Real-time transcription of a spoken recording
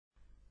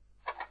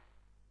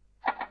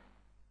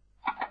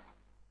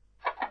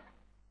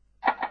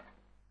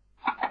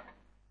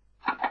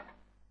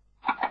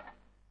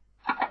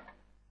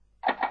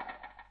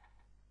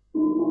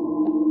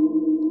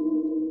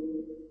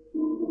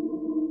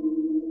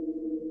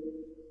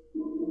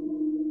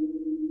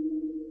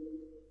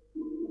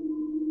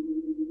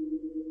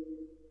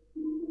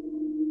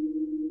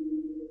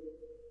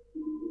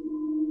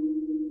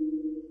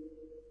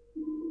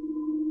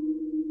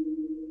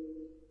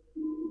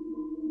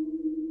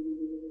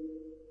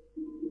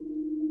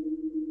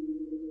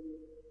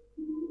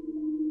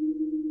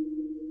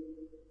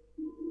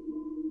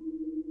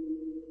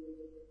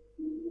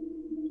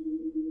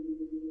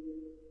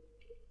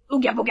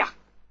Booga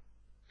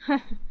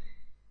booga!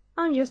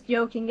 I'm just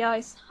joking,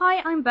 guys.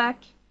 Hi, I'm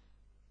back.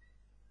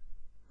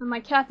 And my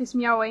cat is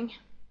meowing.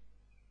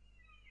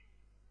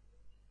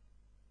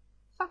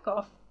 Fuck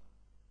off.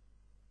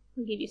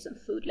 I'll give you some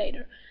food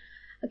later.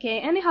 Okay,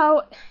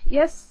 anyhow,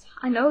 yes,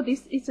 I know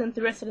this isn't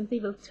Resident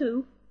Evil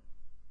 2.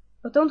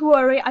 But don't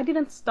worry, I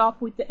didn't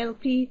stop with the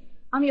LP.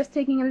 I'm just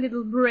taking a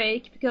little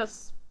break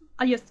because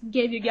I just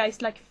gave you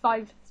guys like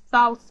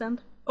 5,000,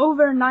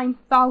 over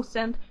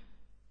 9,000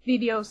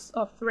 videos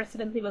of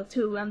Resident Evil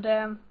 2,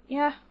 and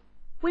yeah,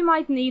 we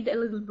might need a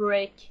little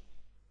break.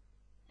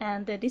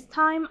 And this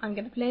time I'm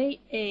gonna play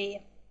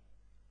a...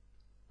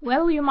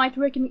 Well, you might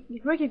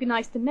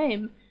recognize the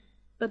name,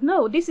 but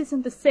no, this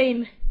isn't the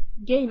same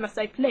game as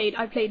I played.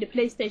 I played the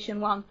PlayStation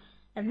 1,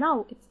 and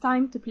now it's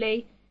time to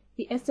play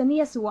the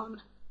SNES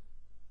one,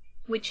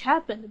 which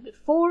happened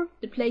before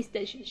the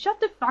PlayStation. Shut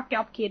the fuck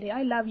up, kitty,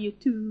 I love you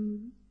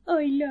too.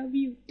 I love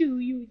you too,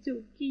 you're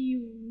so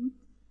cute.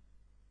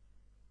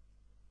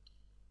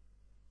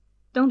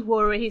 Don't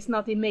worry, he's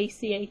not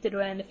emaciated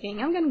or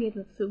anything. I'm gonna give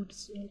him food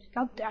soon.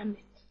 God damn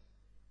it.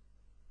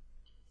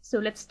 So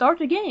let's start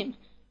the game.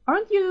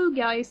 Aren't you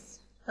guys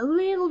a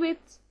little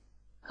bit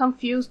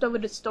confused over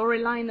the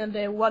storyline and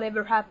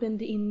whatever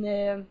happened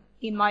in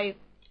my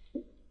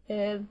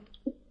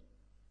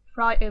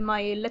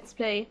my Let's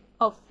Play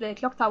of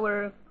Clock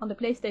Tower on the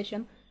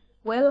PlayStation?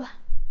 Well,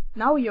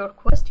 now your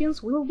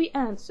questions will be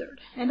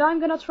answered, and I'm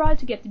gonna try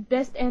to get the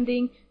best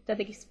ending that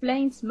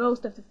explains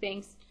most of the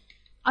things.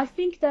 I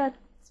think that...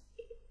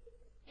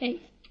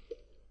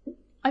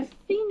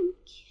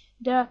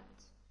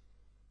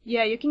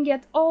 yeah, you can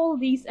get all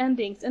these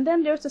endings, and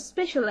then there's a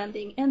special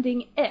ending,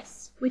 ending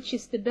S, which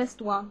is the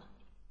best one.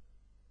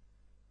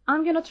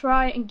 I'm gonna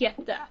try and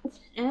get that,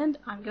 and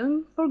I'm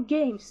going for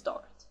game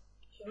start.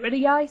 You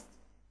ready, guys?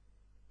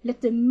 Let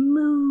the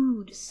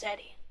mood set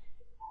in.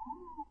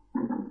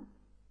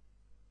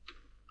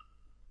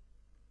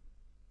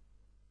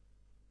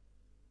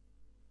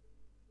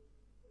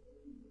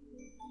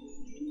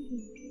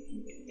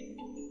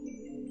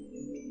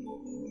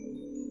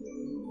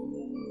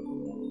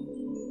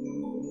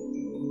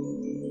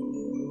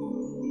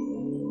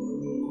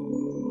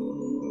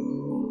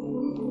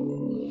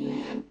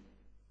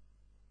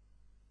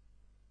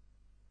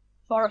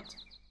 Fart.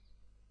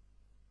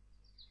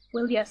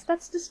 Well, yes,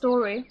 that's the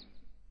story.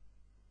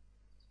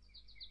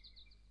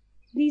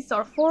 These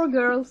are 4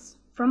 girls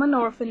from an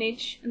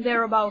orphanage, and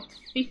they're about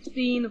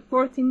 15,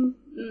 14,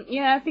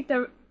 yeah, I think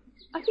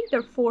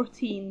they're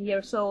 14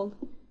 years old,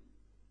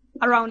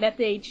 around that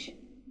age.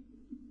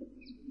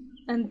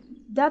 And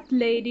that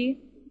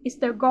lady is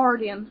their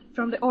guardian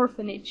from the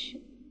orphanage,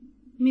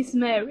 Miss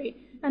Mary,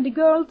 and the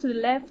girl to the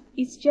left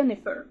is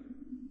Jennifer.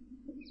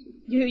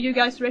 You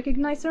guys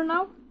recognize her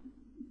now?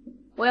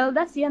 Well,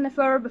 that's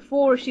Jennifer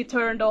before she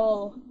turned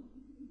all,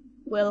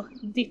 well,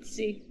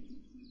 ditzy.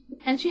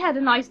 And she had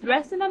a nice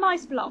dress and a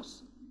nice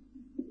blouse.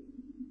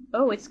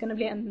 Oh, it's gonna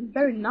be a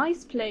very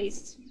nice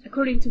place,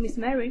 according to Miss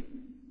Mary.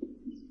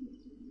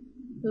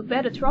 You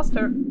better trust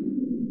her.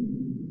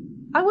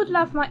 I would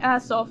laugh my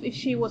ass off if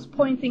she was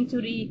pointing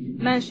to the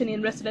mansion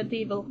in Resident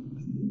Evil.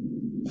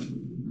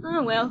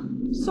 Oh well,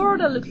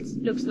 sorta looks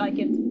like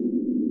it.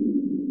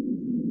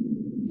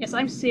 Yes,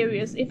 I'm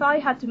serious. If I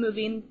had to move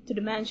in to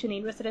the mansion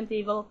in Resident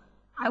Evil,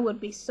 I would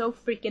be so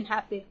freaking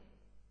happy.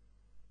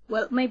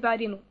 Well, maybe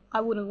I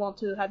wouldn't want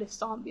to have the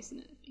zombies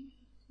and everything.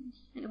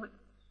 Anyway.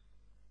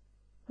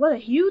 What a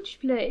huge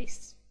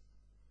place.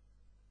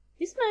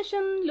 This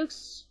mansion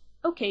looks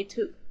okay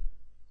too.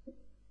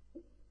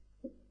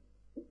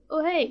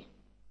 Oh hey.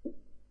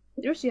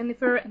 There's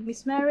Jennifer and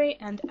Miss Mary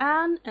and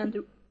Anne and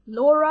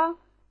Laura,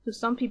 who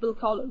some people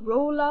call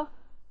Rola.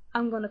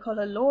 I'm gonna call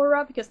her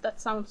Laura because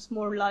that sounds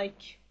more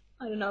like,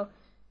 I don't know.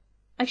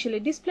 Actually,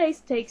 this game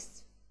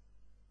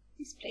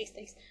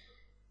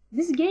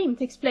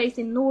takes place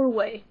in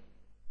Norway.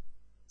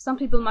 Some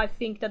people might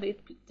think that it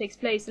takes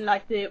place in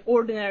like the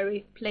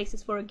ordinary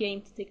places for a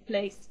game to take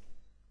place,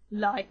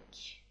 like,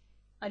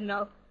 I don't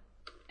know,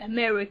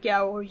 America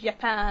or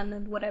Japan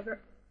and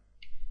whatever.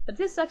 But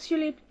this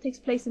actually takes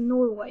place in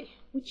Norway,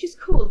 which is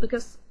cool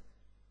because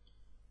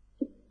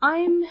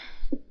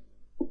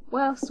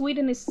well,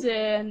 Sweden is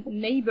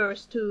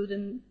neighbors to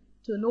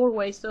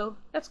Norway, so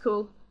that's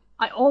cool.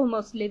 I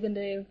almost live in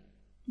the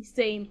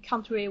same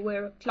country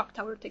where Clock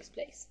Tower takes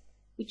place,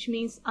 which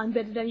means I'm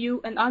better than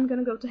you and I'm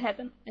gonna go to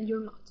heaven, and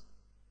you're not.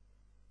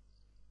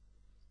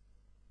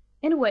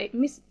 Anyway,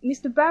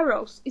 Mr.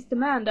 Barrows is the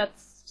man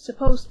that's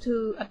supposed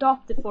to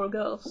adopt the 4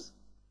 girls.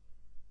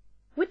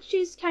 Which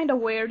is kinda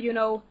weird, you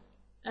know.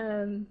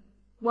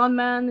 One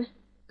man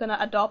gonna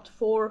adopt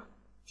 4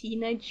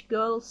 teenage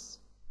girls.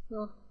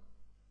 Well,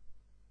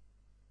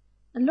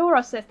 and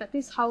Laura says that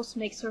this house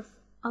makes her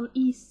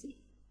uneasy.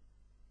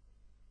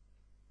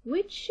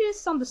 Which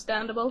is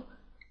understandable.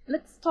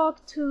 Let's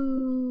talk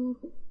to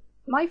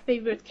my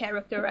favorite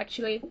character,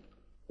 actually.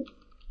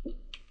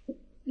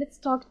 Let's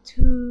talk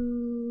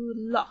to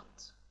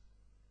Lot.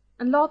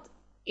 And Lot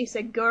is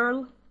a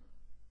girl,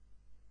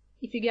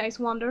 if you guys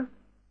wonder.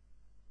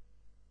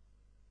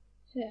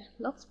 Yeah,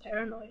 lots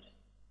paranoid.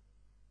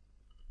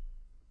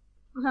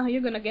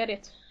 You're gonna get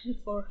it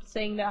for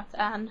saying that,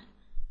 Anne.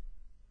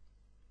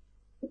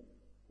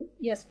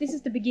 Yes, this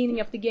is the beginning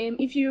of the game.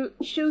 If you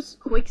choose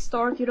quick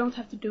start, you don't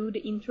have to do the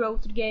intro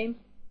to the game,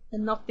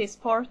 and not this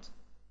part.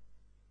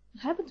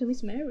 What happened to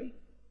Miss Mary?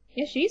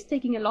 Yeah, she's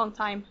taking a long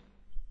time.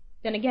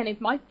 Then again,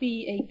 it might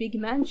be a big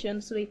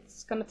mansion, so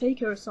it's gonna take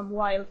her some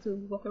while to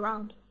walk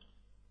around.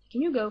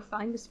 Can you go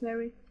find Miss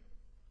Mary?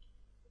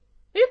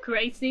 Are you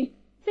crazy?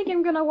 Think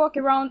I'm gonna walk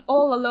around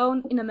all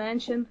alone in a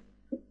mansion?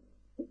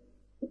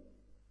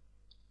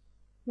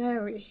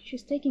 Mary,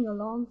 she's taking a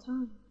long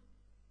time.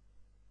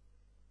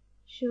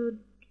 Should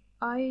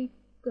I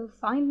go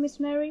find Miss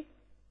Mary?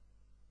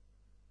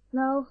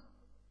 No,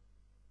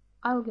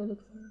 I'll go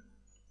look for her.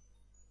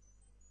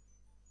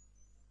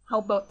 How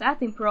about that,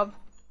 improv?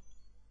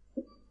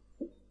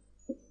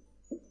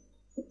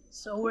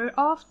 So we're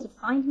off to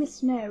find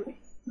Miss Mary.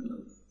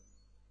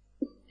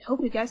 I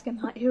hope you guys can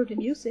hear the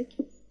music.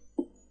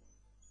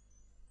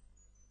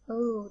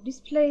 Oh, this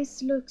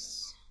place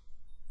looks...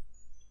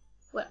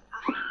 well...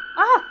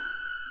 Ah!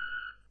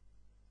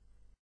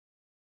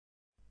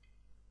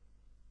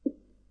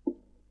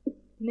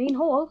 Main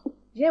hall?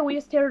 Yeah, we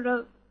just heard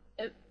a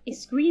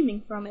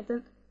screaming from it,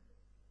 and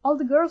all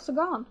the girls are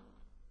gone.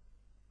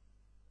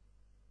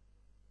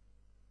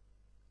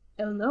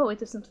 Oh no,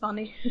 it isn't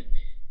funny.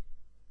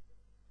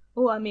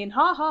 Oh, I mean,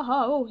 ha ha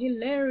ha, oh,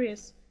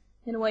 hilarious.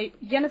 Anyway,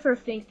 Jennifer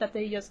thinks that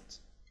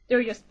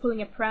they're just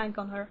pulling a prank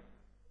on her.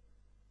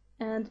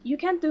 And you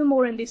can't do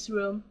more in this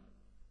room.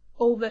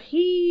 Over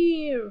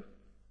here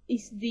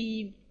is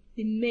the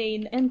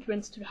main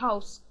entrance to the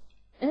house.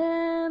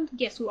 And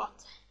guess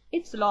what?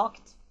 It's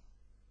locked.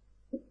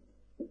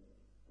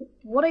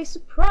 What a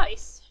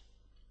surprise!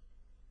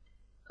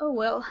 Oh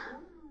well.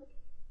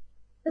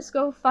 Let's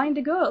go find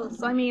the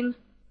girls. I mean,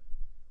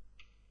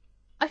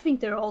 I think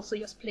they're also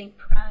just playing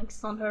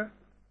pranks on her.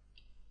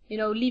 You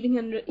know, leaving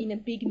her in a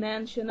big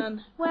mansion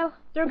and, well,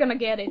 they're gonna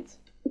get it.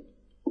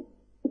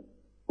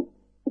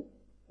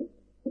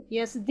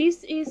 Yes,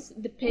 this is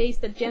the pace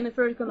that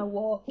Jennifer is gonna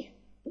walk.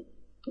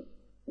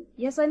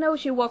 Yes, I know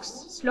she walks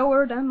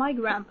slower than my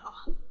grandpa.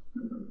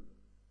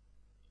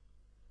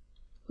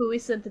 Who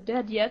isn't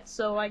dead yet,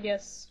 so I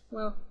guess,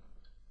 well...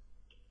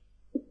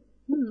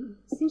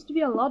 seems to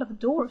be a lot of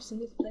doors in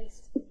this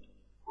place.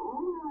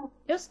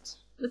 Just,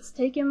 let's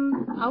take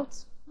him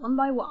out one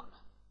by one.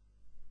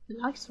 The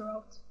lights are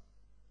out.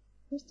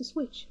 Where's the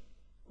switch?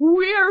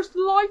 Where's the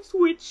light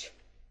switch?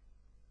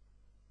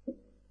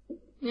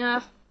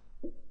 Yeah.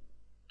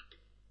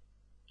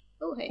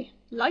 Oh hey,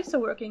 the lights are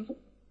working.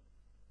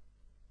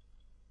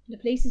 The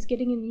place is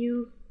getting a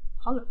new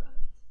color palette.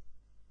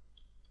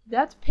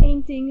 That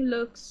painting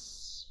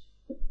looks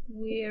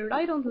weird.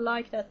 I don't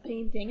like that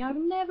painting. I've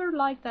never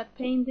liked that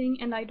painting,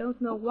 and I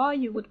don't know why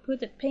you would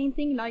put a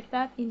painting like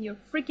that in your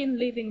freaking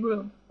living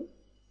room.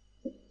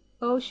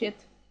 Oh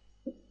shit.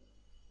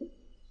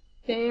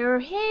 They're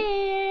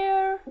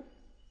here!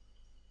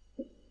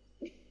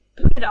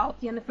 Put it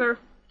out, Jennifer.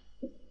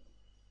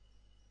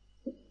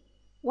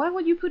 Why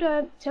would you put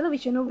a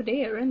television over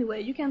there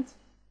anyway? You can't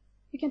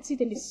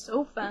sit in this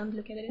sofa and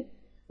look at it.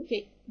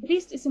 Okay,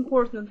 this is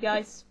important,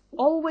 guys.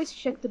 Always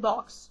check the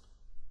box.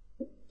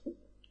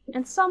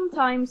 And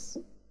sometimes,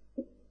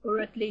 or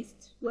at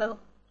least, well,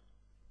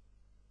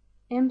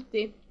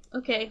 empty.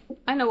 Okay,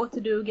 I know what to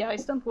do,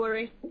 guys, don't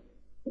worry.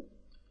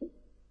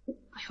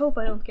 I hope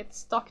I don't get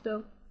stuck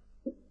though.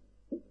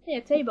 Hey,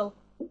 a table.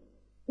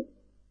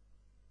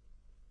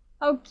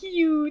 How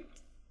cute!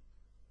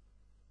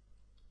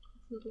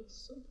 Little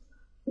sofa.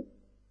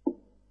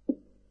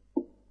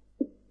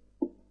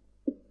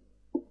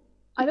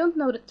 I don't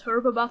know the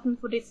turbo button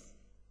for this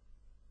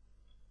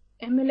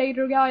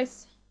emulator,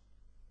 guys,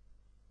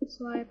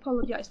 so I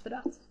apologize for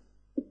that.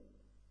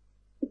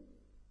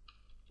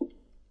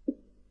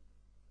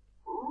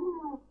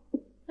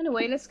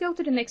 Anyway, let's go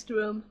to the next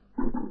room.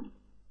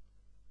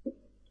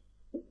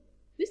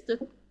 This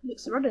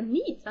looks rather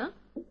neat, huh?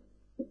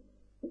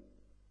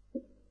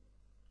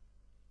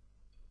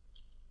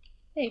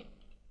 Hey.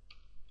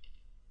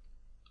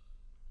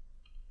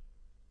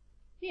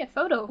 Hey, a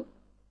photo.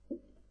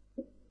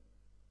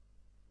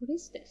 What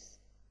is this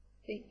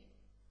thing?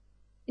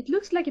 It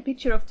looks like a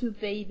picture of two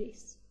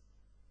babies.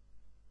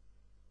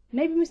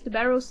 Maybe Mr.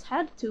 Barrows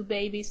had two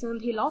babies and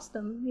he lost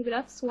them. Maybe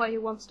that's why he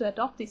wants to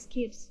adopt these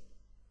kids.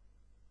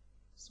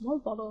 Small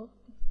bottle of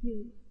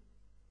perfume.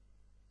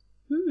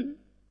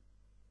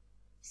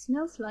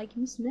 Smells like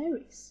Miss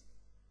Mary's.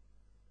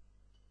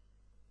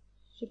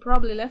 She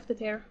probably left it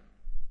here.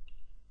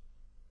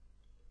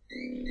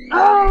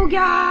 Oh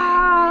god!